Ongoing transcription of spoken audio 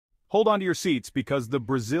Hold on to your seats because the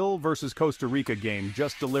Brazil versus Costa Rica game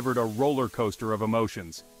just delivered a roller coaster of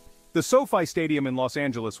emotions. The SoFi Stadium in Los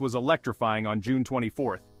Angeles was electrifying on June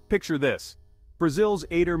 24th. Picture this. Brazil's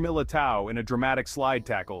Eder Militao in a dramatic slide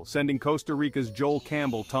tackle, sending Costa Rica's Joel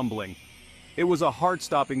Campbell tumbling. It was a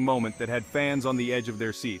heart-stopping moment that had fans on the edge of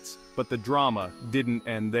their seats, but the drama didn't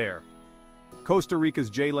end there. Costa Rica's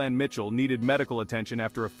Jeyland needed medical attention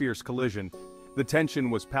after a fierce collision. The tension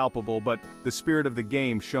was palpable, but the spirit of the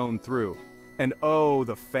game shone through. And oh,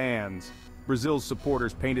 the fans! Brazil's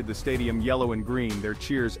supporters painted the stadium yellow and green, their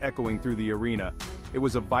cheers echoing through the arena. It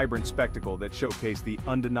was a vibrant spectacle that showcased the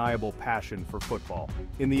undeniable passion for football.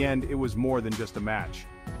 In the end, it was more than just a match.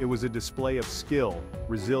 It was a display of skill,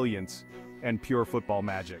 resilience, and pure football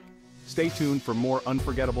magic. Stay tuned for more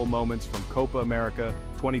unforgettable moments from Copa America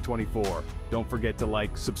 2024. Don't forget to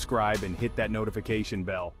like, subscribe, and hit that notification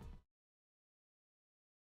bell.